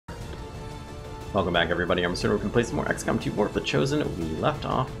Welcome back, everybody. I'm Absurdum. We're gonna play some more XCOM 2 War of the Chosen. We left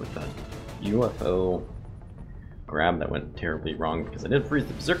off with a UFO grab that went terribly wrong because I did freeze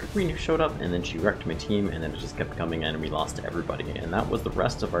the Berserker Queen who showed up, and then she wrecked my team, and then it just kept coming in, and we lost everybody. And that was the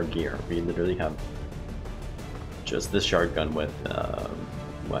rest of our gear. We literally have just this shard gun with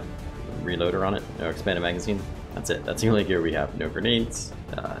what? Reloader on it? No expanded magazine? That's it. That's the only gear we have. No grenades,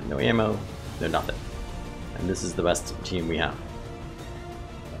 no ammo, no nothing. And this is the best team we have.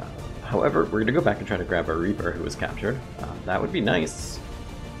 However, we're going to go back and try to grab our Reaper who was captured. That would be nice.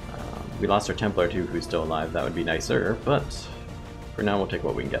 We lost our Templar too, who's still alive. That would be nicer, but for now we'll take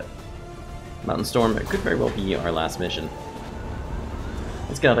what we can get. Mountain Storm, it could very well be our last mission.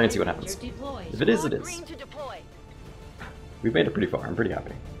 Let's get out there and see what happens. If it is, it is. We've made it pretty far. I'm pretty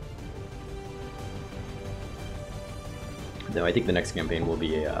happy. Though I think the next campaign will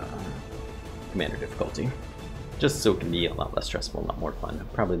be a commander difficulty. Just so it can be a lot less stressful, a lot more fun.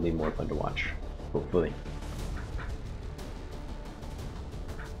 Probably be more fun to watch, hopefully.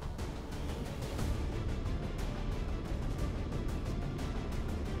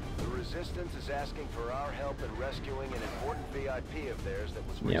 The Resistance is asking for our help in rescuing an important VIP of theirs that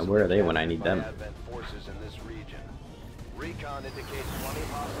was yeah, where are they when I need them? Forces in this region. Recon indicates plenty of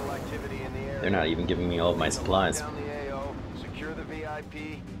hostile activity in the area. They're not even giving me all of my supplies. Down the AO, secure the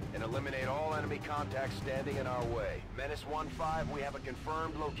VIP, and eliminate all enemy contacts standing in our way. Menace 1-5, we have a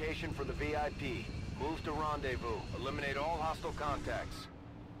confirmed location for the VIP. Move to rendezvous. Eliminate all hostile contacts.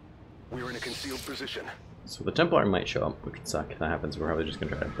 We're in a concealed position. So the Templar might show up, which would suck. If that happens, we're probably just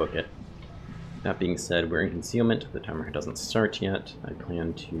going to try to book it. That being said, we're in concealment. The timer doesn't start yet. I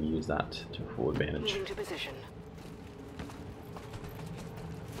plan to use that to full advantage. Moving to position.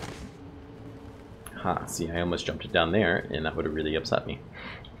 Ha, see, I almost jumped it down there, and that would have really upset me.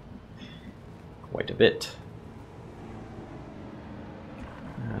 Quite a bit.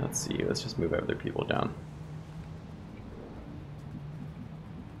 Let's see, let's just move other people down.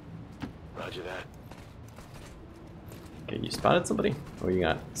 Roger that. Okay, you spotted somebody? Oh, you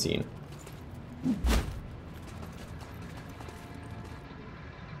got seen.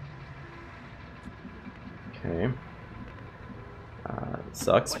 Okay.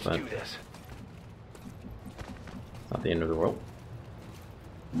 Sucks, Let's but do this. it's not the end of the world.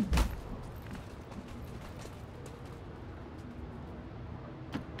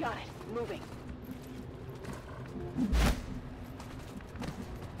 Got it. Moving.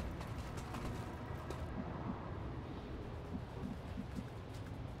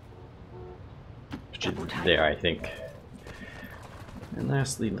 Put you there, I think. And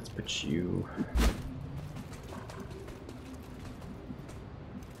lastly, let's put you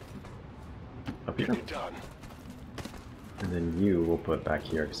up here. Done. And then you will put back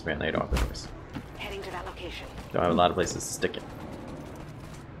here because apparently I don't have the doors. Heading to that location. Don't have a lot of places to stick it.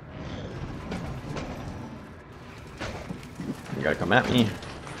 You gotta come at me.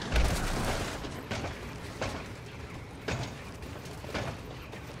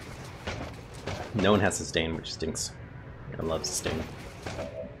 No one has sustain, which stinks. I love sustain.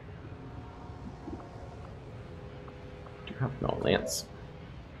 Do have no lance.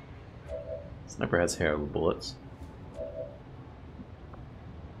 Sniper has hair with bullets.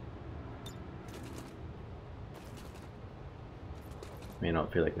 I mean, I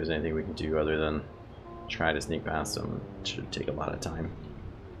don't feel like there's anything we can do other than try to sneak past them. It should take a lot of time.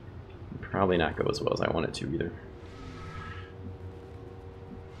 Probably not go as well as I want it to either.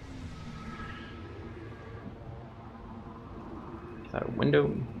 Is that a window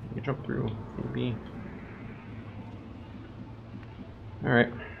you can jump through? Maybe.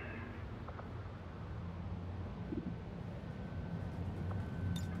 Alright.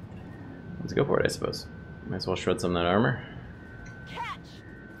 Let's go for it, I suppose. Might as well shred some of that armor.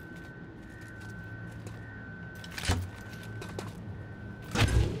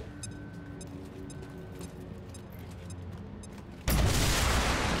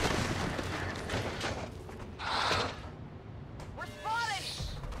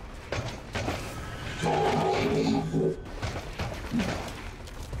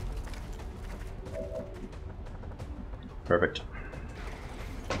 Perfect.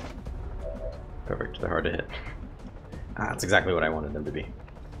 Perfect, they're hard to hit. Ah, that's exactly what I wanted them to be.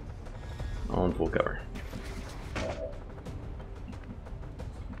 All in full cover.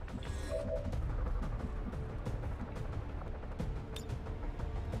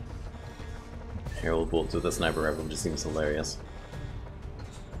 Herald bolts with a sniper rifle just seems hilarious.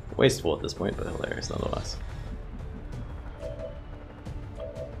 Wasteful at this point, but hilarious nonetheless.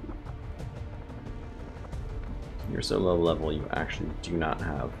 You're so low level, you actually do not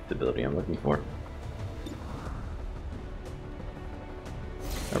have the ability I'm looking for.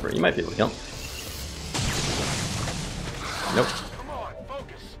 However, you might be able to kill. Nope. Come on,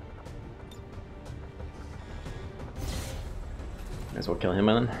 focus. Might as well kill him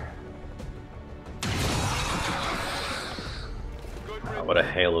then. What a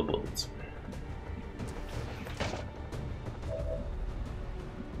hail of bullets.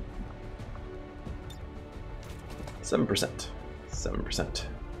 Seven percent.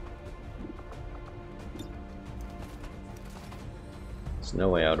 There's no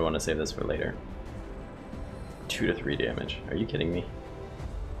way I would want to save this for later. 2 to 3 damage. Are you kidding me?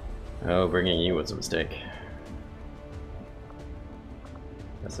 Oh, bringing you was a mistake.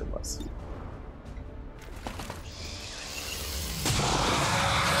 Yes, it was.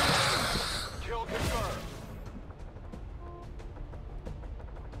 Kill confirmed.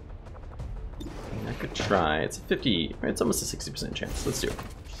 I could try. It's a 50. It's almost a 60% chance. Let's do it.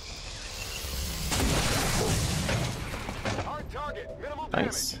 Hard target, minimal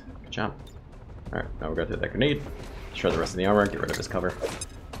Nice. damage. Good job. Alright, now we'll go through that grenade. Shred the rest of the armor. Get rid of his cover.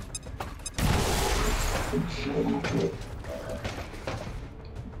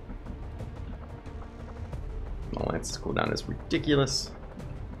 Lance's cooldown is ridiculous.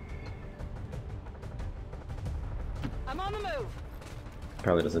 I'm on the move.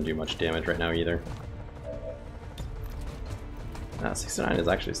 Probably doesn't do much damage right now either. 69 is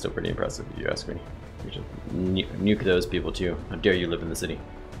actually still pretty impressive if you ask me. You should nuke those people too. How dare you live in the city?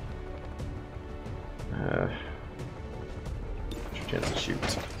 What's your chance to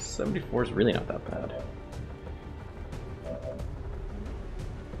shoot? 74 is really not that bad.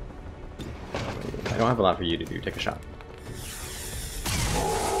 I don't have a lot for you to do. Take a shot.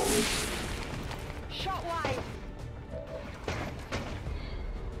 Shot wide.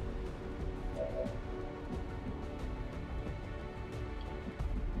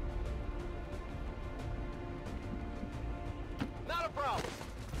 Not a problem.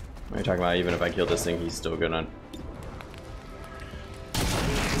 What are you talking about? Even if I kill this thing, he's still good on.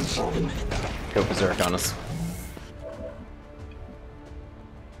 Go berserk on us.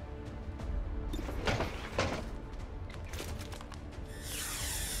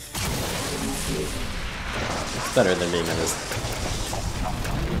 It's better than being in this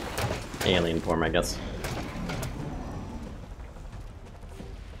alien form, I guess.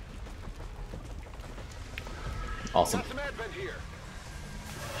 Awesome. Got some advent here.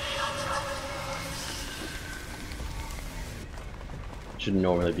 Should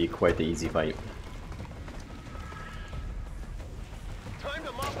normally be quite the easy fight. Time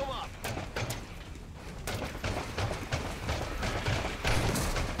to mop them up.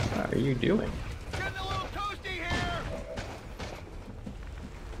 What are you doing? Getting a little toasty here.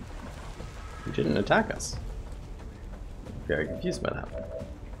 You didn't attack us. Very confused by that.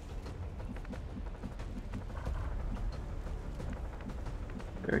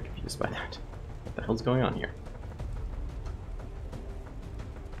 Very confused by that. What the hell's going on here?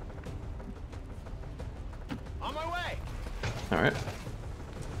 On my way. Alright. This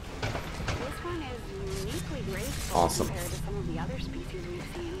one is uniquely graceful Awesome. compared to some of the other species we've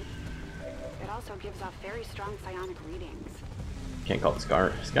seen. It also gives off very strong psionic readings. Can't call it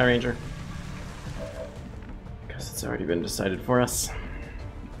Sky Ranger. Because it's already been decided for us.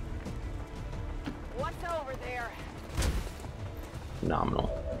 What's over there? Phenomenal.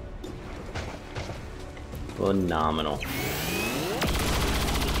 Phenomenal.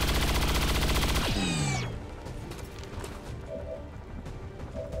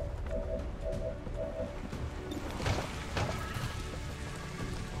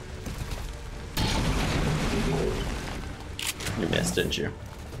 You missed, didn't you?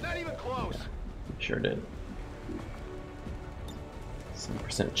 Not even close. You sure did.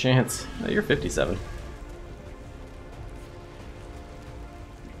 7% chance. Oh, you're 57.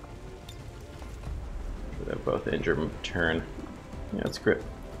 They're both injured in turn. Yeah, it's great.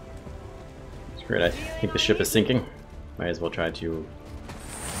 It's great. I think the ship is sinking. Might as well try to...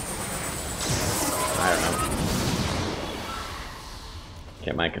 I don't know.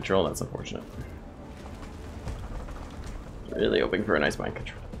 Can't mind control, that's unfortunate. Really hoping for a nice mind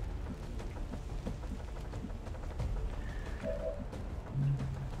control.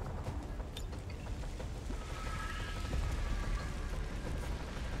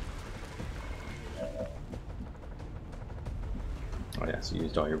 Oh yeah, so you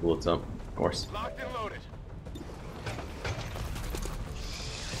used all your bullets up, of course. Locked and loaded.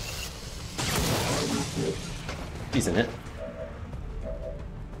 Decent hit.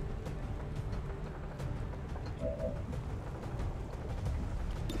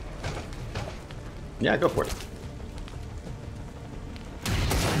 Yeah, go for it.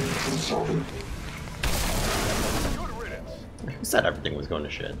 Good riddance. Who said everything was going to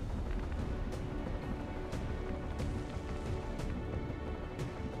shit?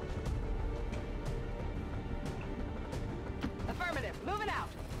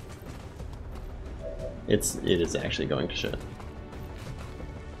 It is actually going to shit.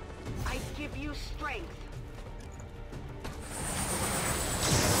 I give you strength.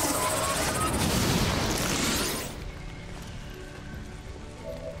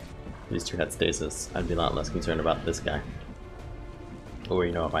 These two had stasis. I'd be a lot less concerned about this guy. Or,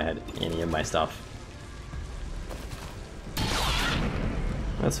 you know, if I had any of my stuff.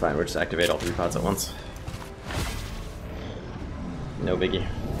 That's fine, we'll just activate all 3 pods at once. No biggie.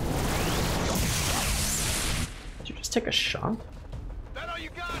 Did you just take a shot? That all you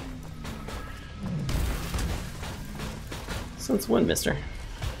got? Since when, mister?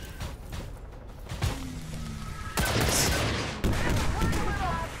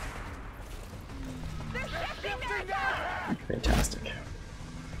 Fantastic.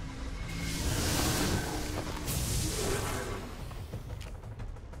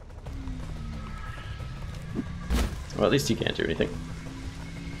 Well, at least you can't do anything.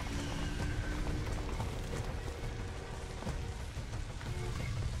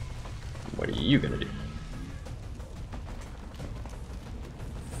 What are you gonna do?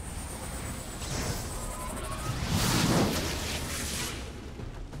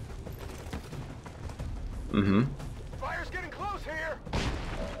 Mm-hmm. Fire's getting close here.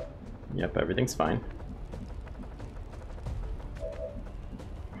 Yep, everything's fine.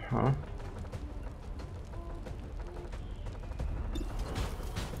 Huh?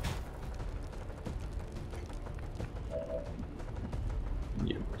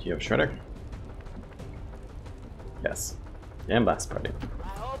 Do you have a shredder? Yes. And blast party. I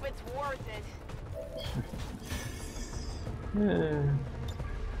hope it's worth it.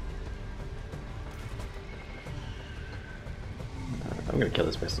 I'm gonna kill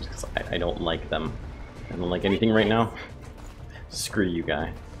this person because I don't like them. I don't like anything right now. Screw you,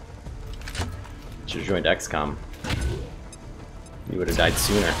 guy. Should have joined XCOM. You would have died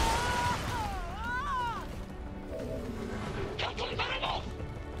sooner.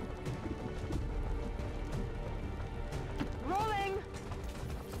 Rolling.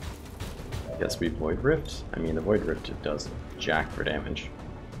 Guess we Void Rift? I mean, the Void Rift it does jack for damage.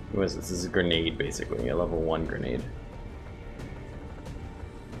 What is this? This is a grenade, basically. A level 1 grenade.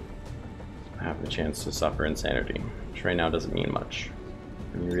 I have the chance to suffer insanity, which right now doesn't mean much.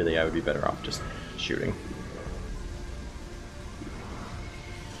 I mean, really, I would be better off just shooting.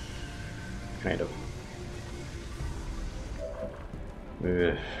 Kind of.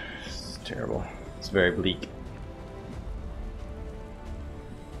 Ugh, it's terrible. It's very bleak.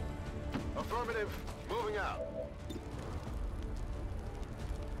 Affirmative. Moving out.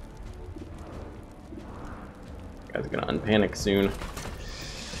 Guys are gonna unpanic soon.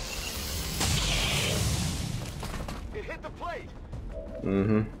 It hit the plate.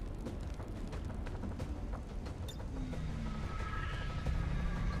 Mm-hmm.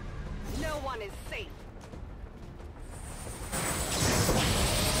 No one is safe.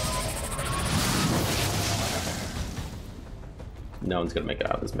 No one's gonna make it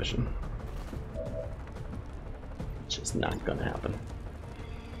out of this mission. It's just not gonna happen.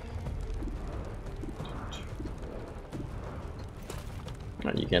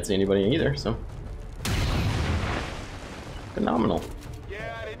 Well, you can't see anybody either, so. Phenomenal.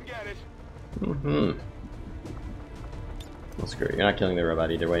 Yeah, I didn't get it. Mm-hmm. Well, screw it. You're not killing the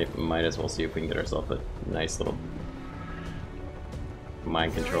robot either way. Might as well see if we can get ourselves a nice little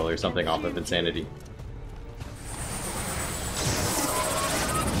mind control or something off of insanity.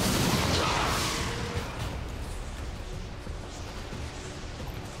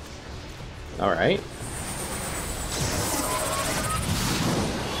 Alright.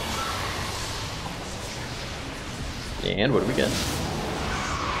 And what do we get?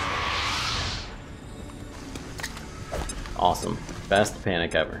 Awesome. Best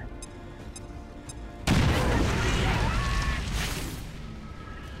panic ever.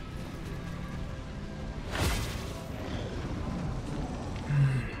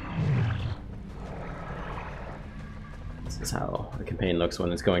 This is how a campaign looks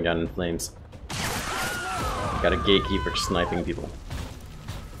when it's going down in flames. Got a gatekeeper sniping people.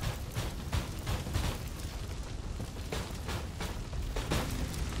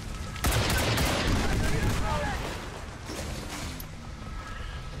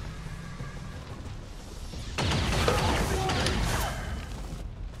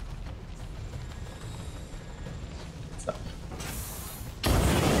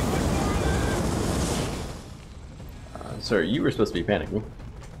 Sir, you were supposed to be panicking.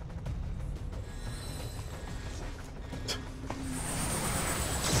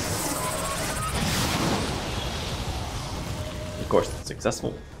 Of course, it's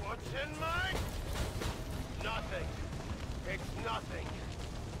successful. What's in mine? Nothing. It's nothing.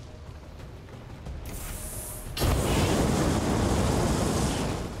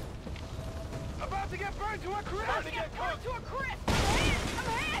 to a crisp! About to get burnt to a crisp! I'm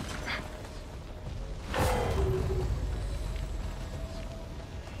hit!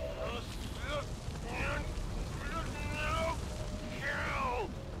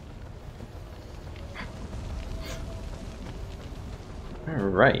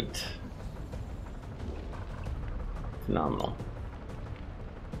 Alright. Phenomenal.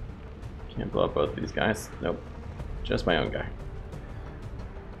 Can't blow up both of these guys. Nope. Just my own guy.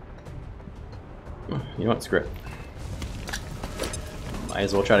 You know what? Screw it. Might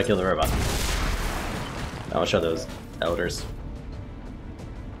as well try to kill the robot. I'll show those elders.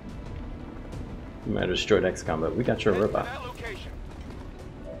 You might have destroyed XCOM, but we got your robot.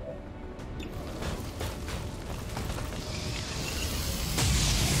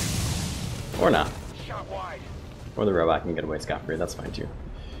 Or not. Or the robot can get away scot-free, that's fine too.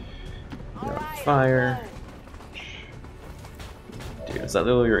 You're on fire. Dude, is that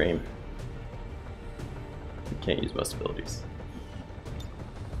literally your aim? You can't use most abilities.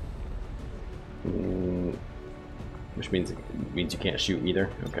 Which means you can't shoot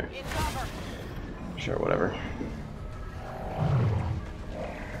either? Okay. Sure, whatever.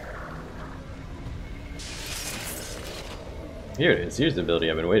 Here it is, here's the ability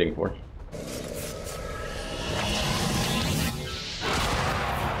I've been waiting for.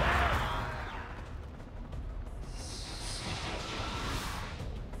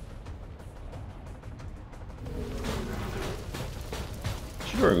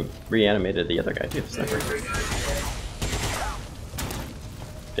 Reanimated the other guy too, the sniper.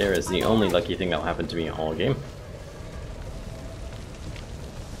 There is the only lucky thing that'll happen to me all game.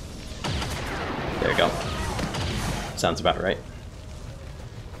 There you go. Sounds about right.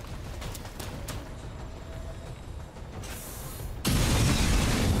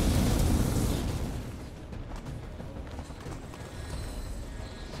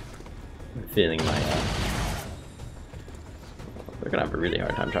 I'm feeling my they're gonna have a really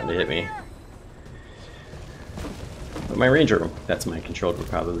hard time trying to hit me. But my ranger, that's my controlled, would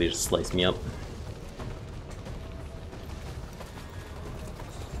probably just slice me up.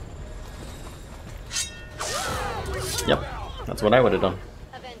 Yep, that's what I would have done.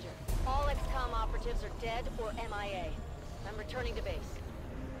 Avenger, all XCOM operatives are dead or MIA. I'm returning to base.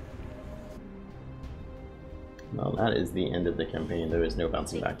 Well, that is the end of the campaign. There is no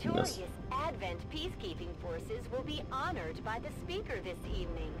bouncing back from this. Advent peacekeeping forces will be honored by the speaker this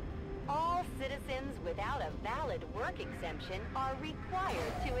evening. All citizens without a valid work exemption are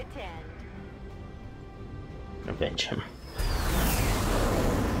required to attend. Avenge him.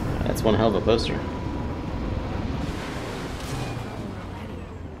 That's one hell of a poster.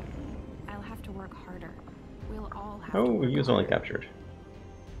 I'll have to work harder. We'll all have Oh, to work he was harder. only captured.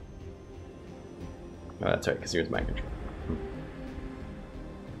 Oh, that's right, because he was mind control.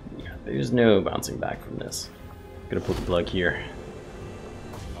 Yeah, there's no bouncing back from this. Gonna pull the plug here.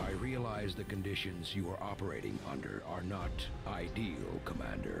 I realize the conditions you are operating under are not ideal,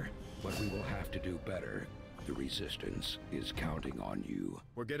 Commander, but we will have to do better. The Resistance is counting on you.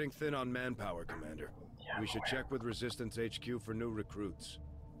 We're getting thin on manpower, Commander. Yeah, We should check with Resistance HQ for new recruits.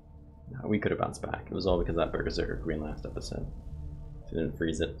 No, we could have bounced back. It was all because of that Berserker Queen last episode. Didn't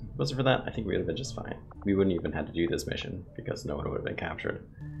freeze it. Was it for that? I think we would have been just fine. We wouldn't even have to do this mission because no one would have been captured.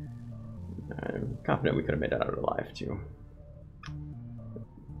 I'm confident we could have made it out alive too.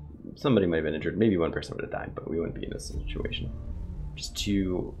 Somebody might have been injured. Maybe one person would have died, but we wouldn't be in this situation. Just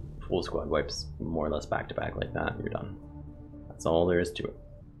 2 full squad wipes, more or less back to back like that, and you're done. That's all there is to it.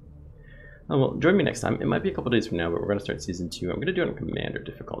 Oh, well, join me next time. It might be a couple days from now, but we're going to start Season 2. I'm going to do it on Commander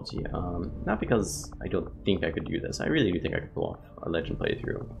difficulty. Not because I don't think I could do this. I really do think I could pull off a Legend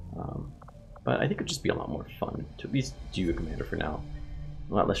playthrough. But I think it would just be a lot more fun to at least do a Commander for now.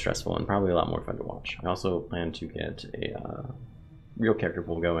 A lot less stressful and probably a lot more fun to watch. I also plan to get a real character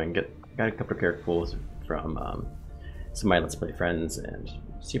pool going. Got a couple of character pools from some of my Let's Play friends and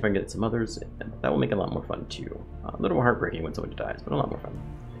see if I can get some others. And that will make it a lot more fun too. A little more heartbreaking when somebody dies, but a lot more fun.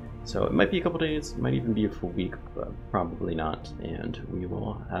 So it might be a couple days, might even be a full week, but probably not. And we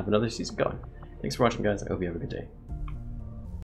will have another season going. Thanks for watching, guys. I hope you have a good day.